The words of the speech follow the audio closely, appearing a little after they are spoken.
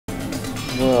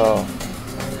Well,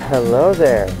 hello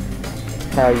there.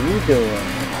 How you doing?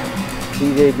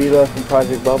 DJ Bealo from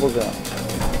Project Bubblegum.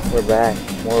 We're back.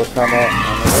 Mortal Kombat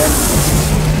Armageddon.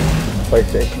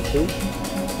 PlayStation 2.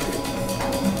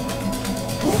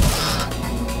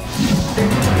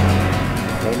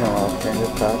 Hey, no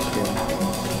alternative costume.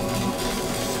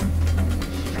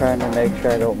 Trying to make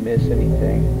sure I don't miss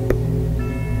anything.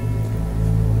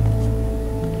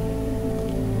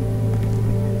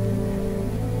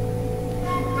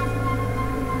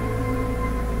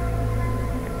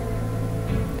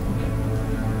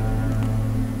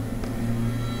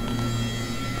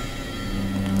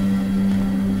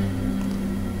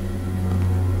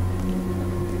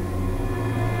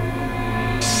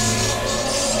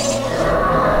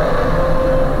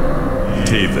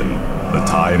 The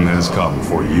time has come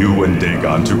for you and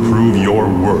Dagon to prove your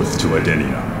worth to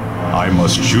Edenia. I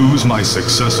must choose my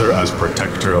successor as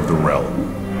protector of the realm.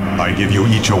 I give you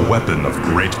each a weapon of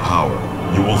great power.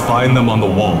 You will find them on the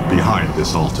wall behind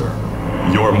this altar.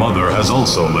 Your mother has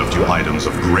also left you items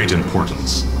of great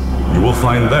importance. You will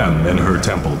find them in her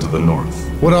temple to the north.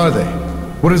 What are they?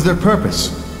 What is their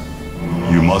purpose?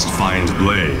 You must find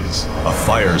Blaze, a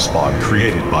fire spawn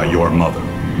created by your mother.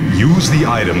 Use the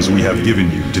items we have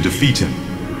given you to defeat him.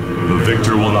 The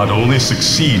victor will not only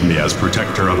succeed me as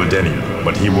protector of Edenia,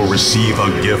 but he will receive a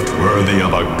gift worthy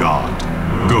of a god.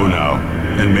 Go now,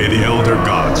 and may the elder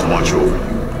gods watch over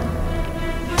you.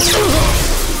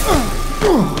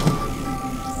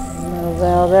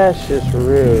 Now that's just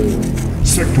rude.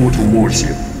 Sektor to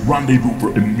warship. Rendezvous for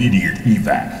immediate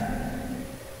evac.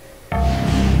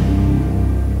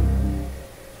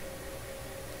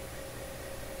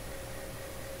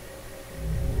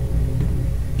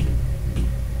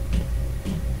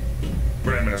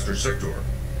 Grandmaster Sektor,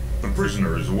 the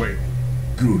prisoner is awake.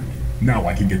 Good. Now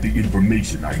I can get the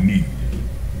information I need.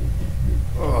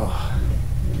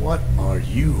 What are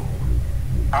you?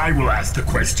 I will ask the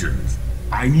questions.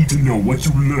 I need to know what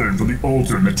you learned from the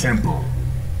altar in the temple.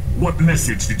 What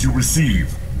message did you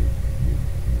receive?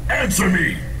 Answer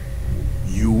me!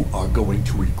 You are going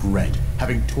to regret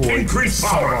having toyed Increase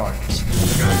with power! arms.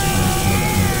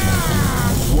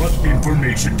 What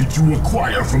information did you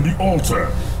acquire from the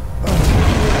altar?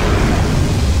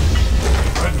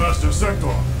 Grandmaster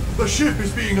Sektor, the ship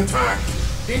is being attacked!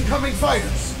 Incoming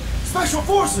fighters! Special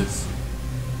forces!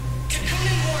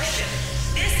 Cocoon warship,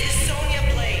 this is Sonya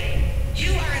Blade.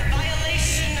 You are in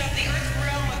violation of the Earth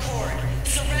Realm Accord.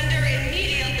 Surrender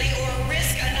immediately or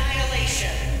risk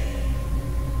annihilation.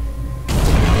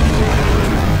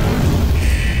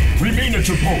 Remain at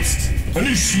your post.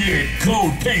 Initiate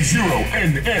code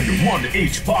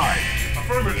K0NN1H5.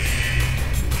 Affirmative.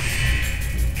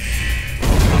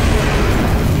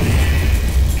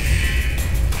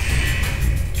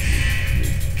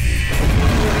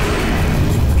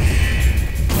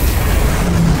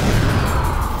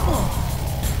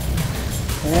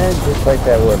 And just like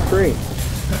that, we're free.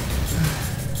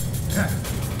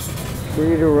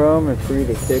 Free to roam and free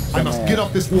to kick some I must ass. get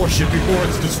off this warship before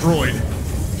it's destroyed.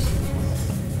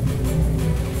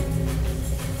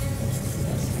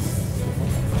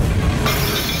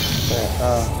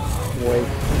 Wait.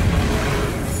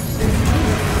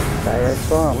 Direct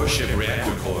bomb. Warship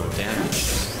reactor core damaged.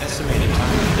 Estimated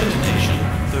time of detonation,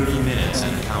 30 minutes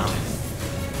and counting.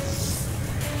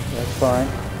 That's fine.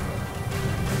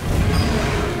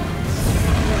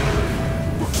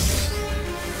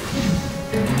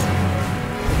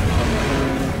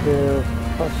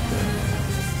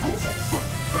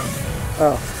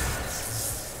 Oh.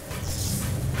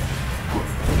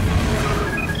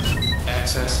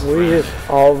 Access We granted. just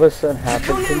all of a sudden happen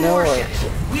to Cocoon know warship,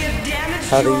 we have damaged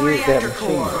how to your use that reactor machine.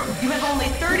 core. You have only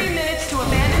 30 minutes to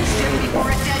abandon ship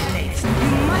before it detonates. You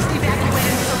must evacuate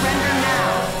and surrender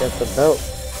now. Get the belt.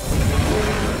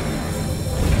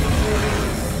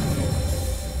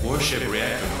 Warship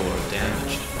reactor core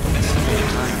damaged. Estimated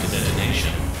time to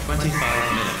detonation, 25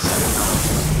 minutes and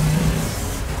counting.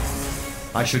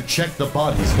 I should check the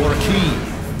bodies for a key.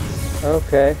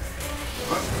 Okay.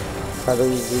 How do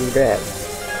we do that?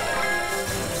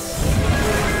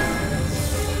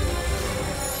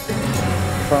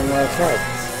 From like that.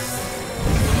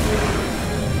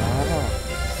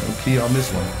 No key on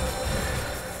this one.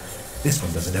 This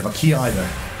one doesn't have a key either.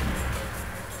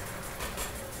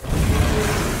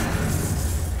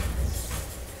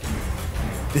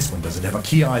 This one doesn't have a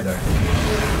key either.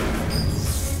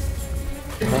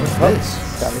 What's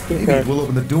this? Got the key Maybe card. it will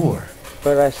open the door.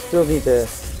 But I still need to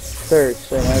search.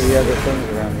 There might be other things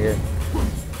around here.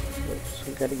 So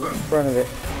we gotta get in front of it.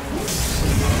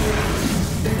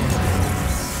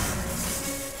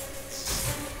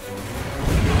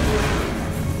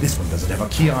 This one doesn't have a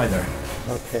key either.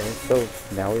 Okay, so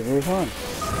now we move on.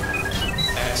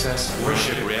 Access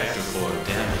warship reactor core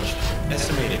damaged.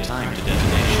 Estimated time to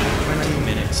detonation 20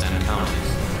 minutes and counting.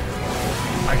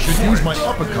 I should use my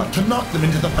uppercut to knock them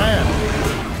into the fan.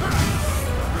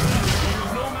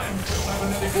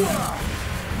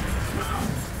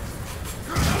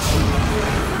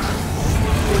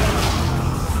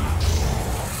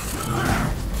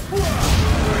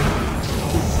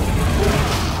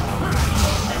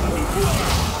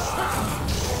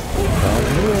 Down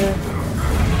here.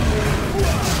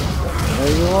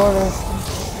 There you are.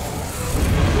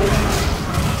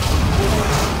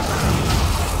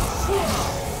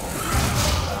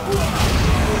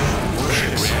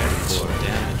 Warship reactor core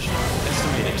damaged.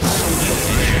 Estimated time to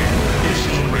detonation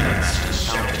 15 minutes and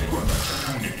counting.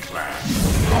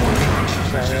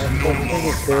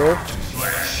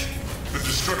 Flash. The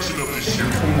destruction of this ship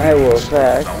I will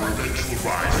attack. our eventual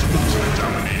rise to ultimate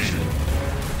domination.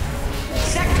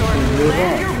 Sector,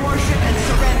 land your warship and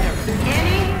surrender.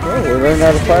 Any further we learned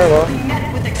how to firewall. resistance will be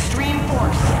met with extreme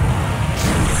force.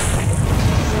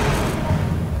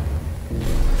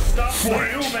 Stop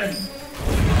human!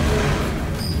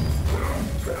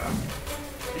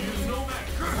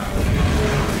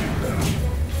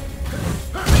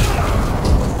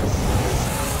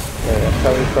 Okay, that's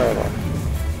how we firewall.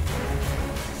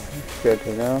 Good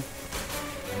to know.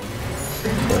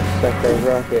 Sektor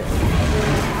rocket.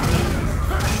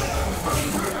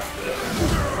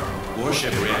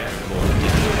 Warship reactor core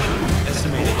damaged.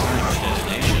 Estimated time to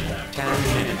detonation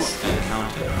 10 minutes and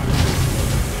counting.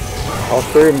 All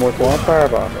three of them with one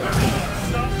firebomb.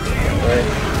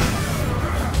 Right.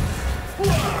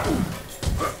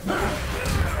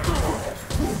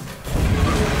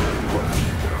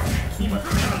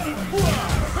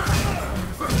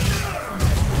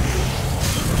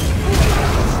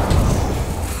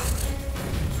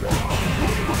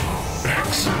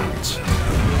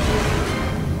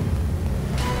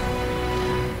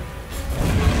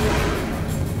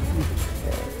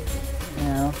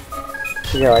 Now,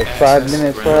 we got like 5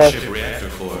 minutes left. Warship reactor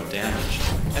core damaged.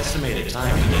 Estimated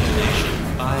time to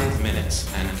detonation 5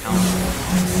 minutes and counting.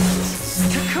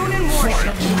 Cocoon and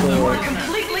warship, you are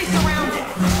completely surrounded.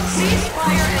 Cease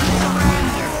fire and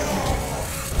surrender.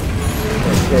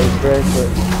 Okay, very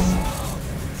quick.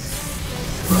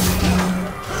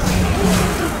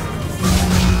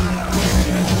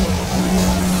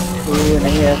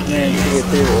 2.5 minutes to get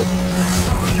through this.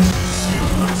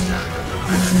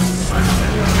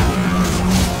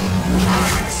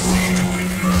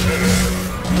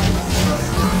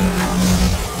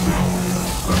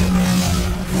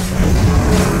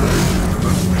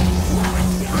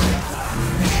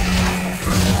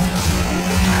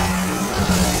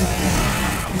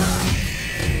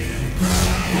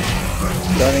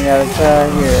 Running out of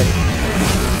time here.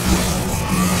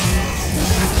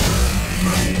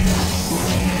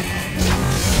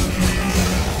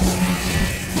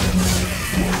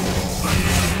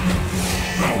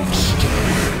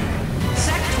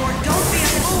 Sector, don't be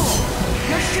a fool.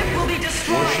 Your ship will be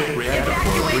destroyed. Warship reactor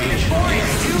core Evacuate breach. before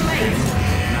it's too late.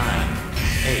 9,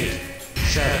 8,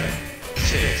 7,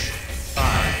 6,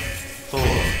 5, 4,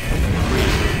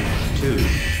 3, 2,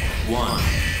 1.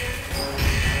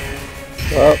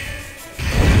 Oh.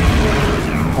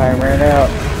 Time ran out.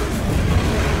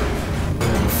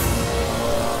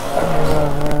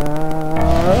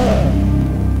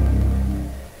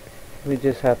 We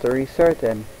just have to restart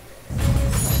then.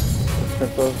 As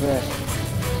simple as that.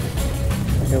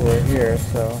 Okay, we're here,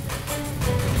 so.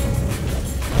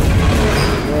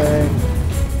 Okay.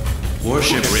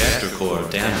 Warship reactor core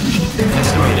damaged.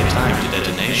 Estimated time to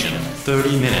detonation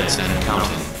 30 minutes and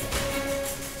counting.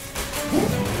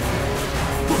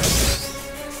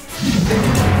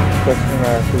 Question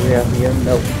mark, do we have to get?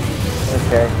 Nope.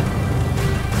 Okay.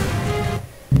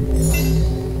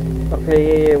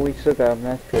 Okay, yeah, we still got them,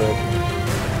 that's good.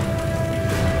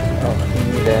 Oh,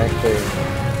 we need to actually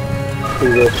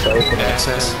do this to open it.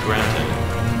 Access granted.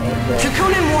 Okay.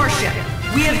 Cocoon and warship,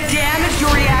 we have damaged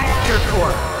your reactor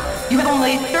core. You have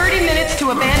only 30 minutes to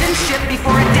abandon ship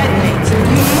before it detonates.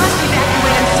 You must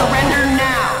evacuate and surrender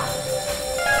now.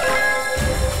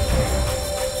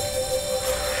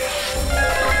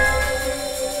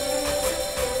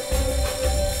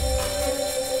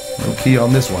 No key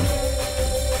on this one.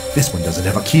 This one doesn't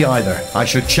have a key either. I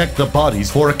should check the bodies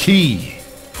for a key.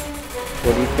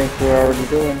 What do you think we're already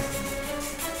doing?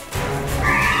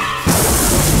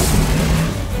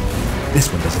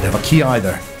 This one doesn't have a key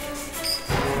either.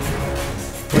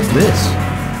 What's this?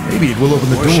 Maybe it will open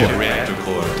the Warship door. reactor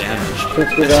core damaged.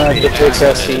 Since we don't have to Estimated pick up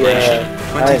access the, detonation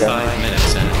 25 item.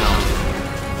 minutes and counting.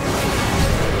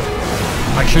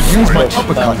 I should use my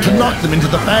uppercut to knock them into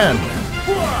the fan.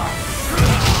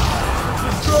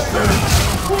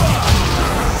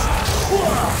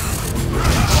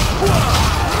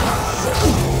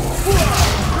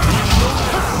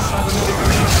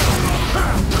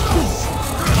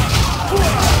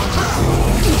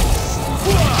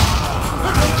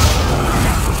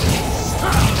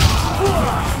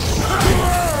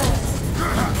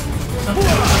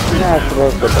 You're not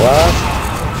supposed to block.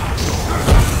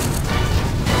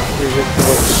 You're just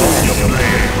supposed to block.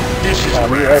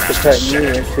 You have to cut me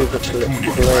into the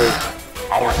blade.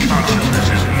 Our consciousness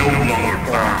is no longer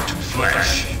bound to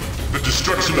flesh. The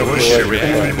destruction of the ship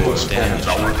postpones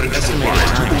our eventual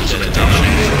rise to ultimate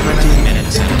domination. 20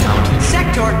 minutes and counting.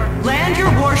 Sektor, land your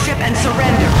warship and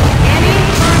surrender. Any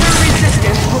further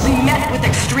resistance will be met with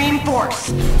extreme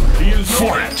force. He is no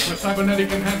match for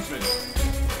cybernetic enhancement.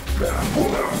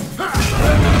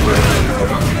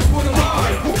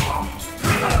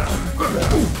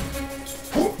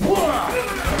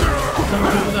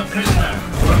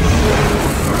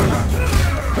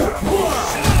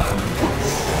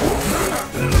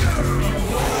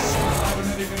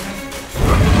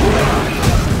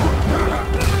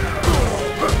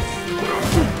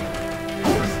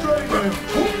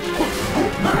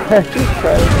 Just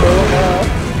try to throw him off.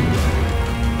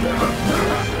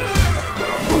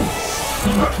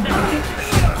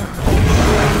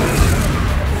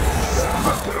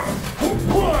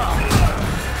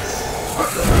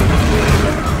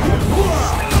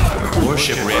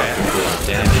 Warship reactor core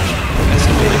damage.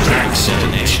 Estimated time to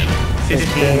detonation.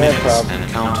 15 minutes and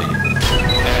counting.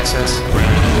 Access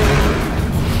granted.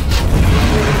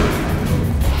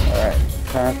 Alright,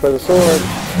 time for the sword.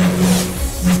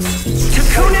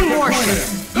 Cocoon warship,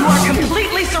 you are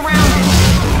completely surrounded.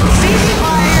 Cease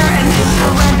fire and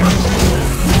surrender.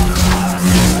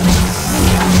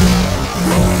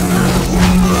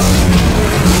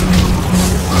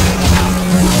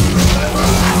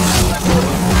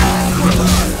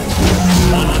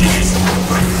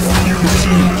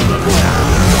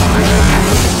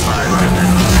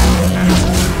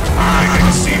 I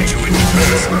can see you in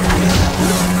person.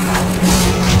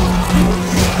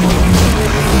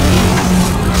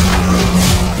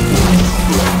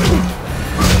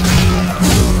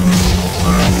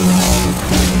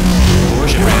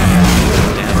 Warship reactor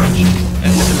damage.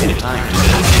 Estimated time to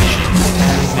detonation.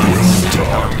 10 minutes and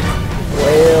counting.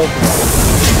 Well,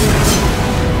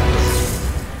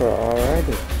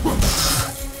 alrighty.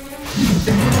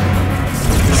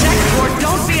 Sektor,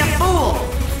 don't be a fool.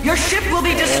 Your ship will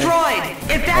be destroyed.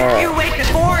 Evacuate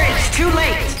before it's too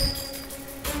late.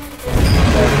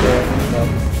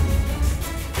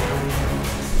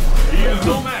 He is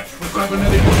no match for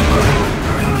cybernetic enhancement.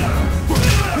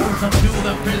 Subdue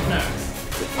the prisoner.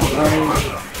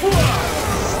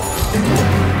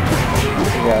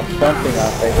 You got something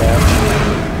off, I guess.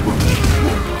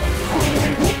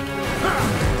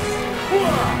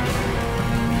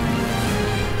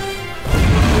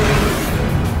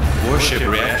 Warship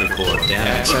reactor core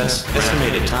damage. Access.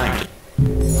 Estimated time to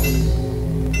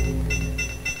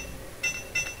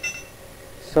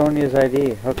Sonia's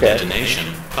ID. Okay.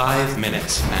 detonation. 5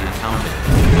 minutes and counting.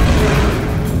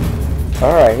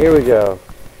 Alright, here we go.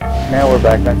 Now we're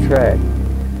back on track.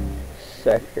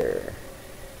 Sektor.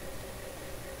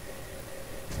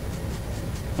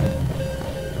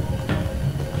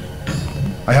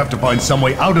 I have to find some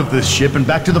way out of this ship and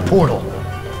back to the portal.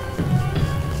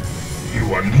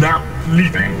 You are not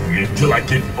leaving until I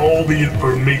get all the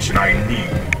information I need,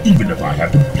 even if I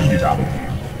have to beat it out of you.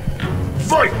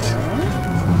 Fight!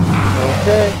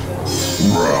 Okay.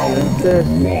 Round This.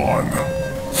 1.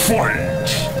 Fight!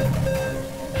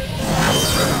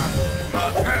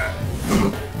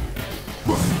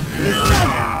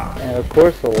 And of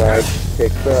course the lag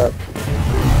picks up.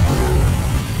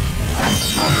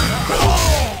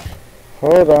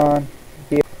 Hold on.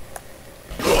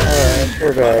 Alright,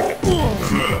 we're back.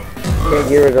 Can't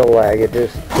get rid of the lag, it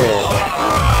just did.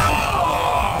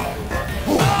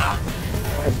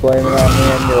 I blame it on the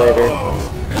emulator.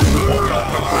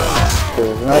 Because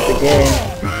it's not the game.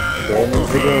 The game is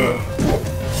the game.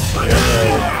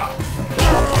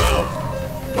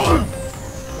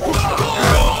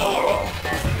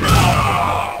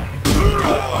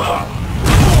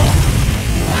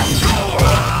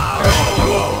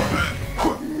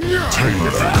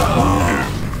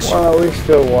 Well, we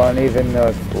still won, even though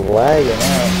it's lagging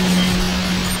out.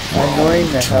 Annoying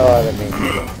the hell out of me.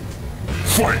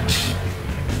 Fight!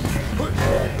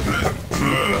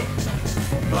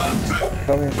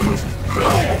 Come here.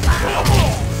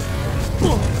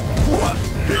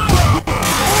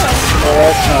 Oh,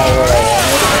 that's not what I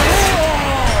wanted.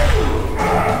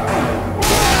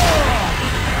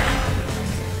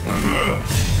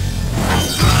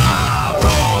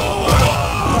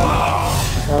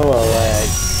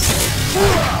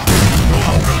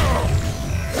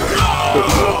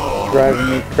 driving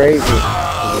me crazy.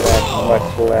 That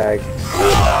much lag.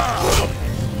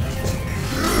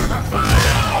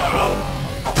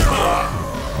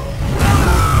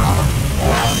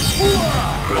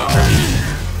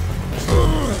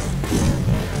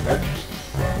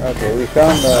 Okay, we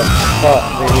found the pot.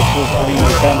 We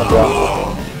found the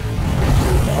block.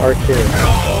 R2.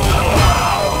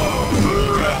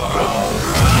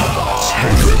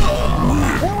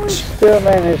 Still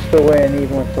managed to win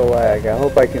even with the lag. I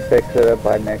hope I can fix it up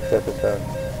by next episode.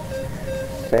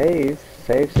 Save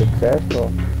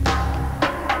successful.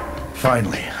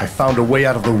 Finally, I found a way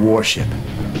out of the warship.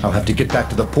 I'll have to get back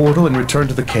to the portal and return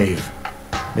to the cave.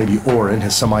 Maybe Orin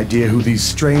has some idea who these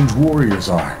strange warriors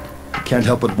are. I can't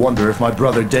help but wonder if my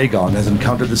brother Dagon has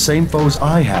encountered the same foes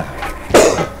I have.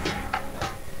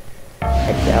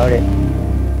 I doubt it.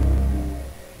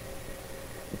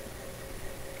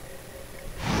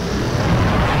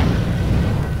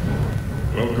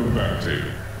 Welcome back,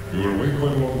 Taylor. You were away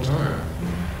quite a long time.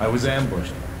 I was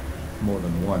ambushed. More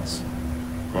than once.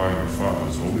 By your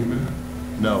father's holy men?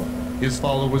 No. His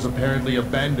followers apparently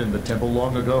abandoned the temple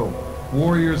long ago.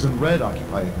 Warriors in red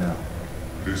occupy it now.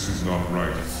 This is not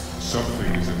right.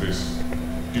 Something is amiss.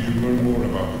 Did you learn more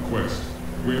about the quest?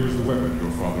 Where is the weapon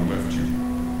your father left you?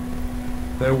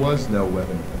 There was no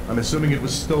weapon. I'm assuming it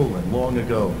was stolen long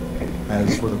ago.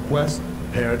 As for the quest,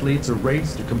 apparently it's a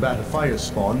race to combat a fire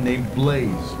spawn named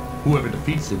Blaze. Whoever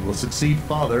defeats it will succeed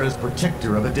Father as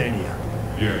protector of Edenia.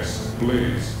 Yes,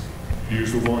 Blaze. He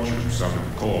is the Watcher who sounded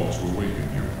the call to awaken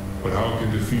you. But how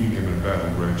can defeating him in battle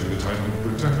grant you the title of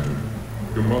Protector?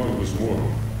 Your mother was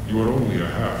mortal. You are only a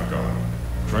half-god.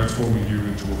 Transforming you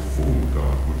into a full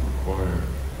god would require...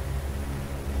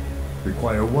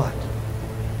 Require what?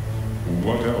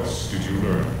 What else did you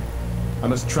learn? I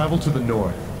must travel to the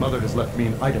north. Mother has left me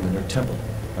an item in her temple.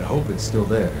 I hope it's still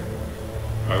there.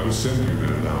 I will send you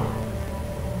there now.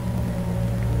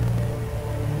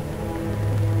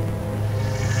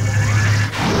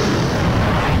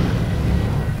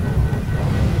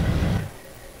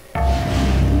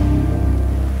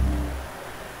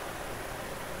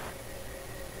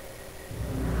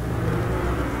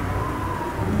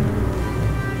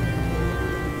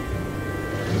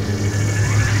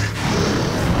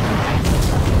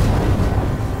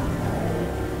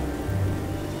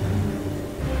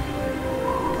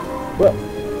 Well,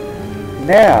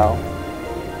 now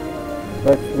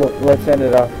let's end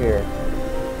it off here.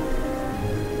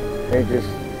 They just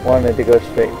wanted to go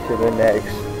straight to the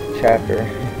next chapter.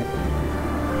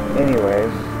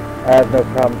 Anyways, I have no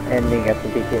problem ending at the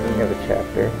beginning of a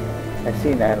chapter. I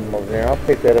see an animal over there. I'll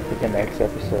pick that up in the next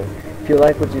episode. If you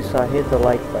like what you saw, hit the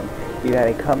like button. If you got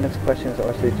any comments, questions,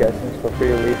 or suggestions, feel free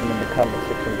to leave them in the comment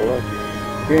section below.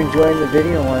 If you're enjoying the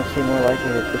video and want to see more like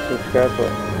it, hit the subscribe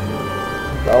button.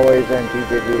 As always, I'm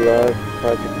DJ Love,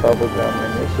 Project Bubblegum,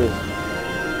 and this is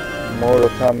Mortal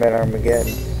Kombat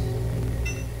Armageddon.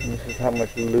 And this is how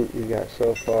much loot we got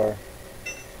so far.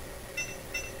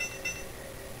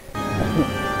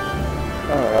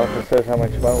 Oh, it also says how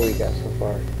much money we got so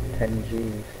far. 10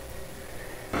 G's.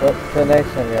 Well, till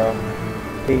next time, y'all.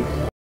 Peace.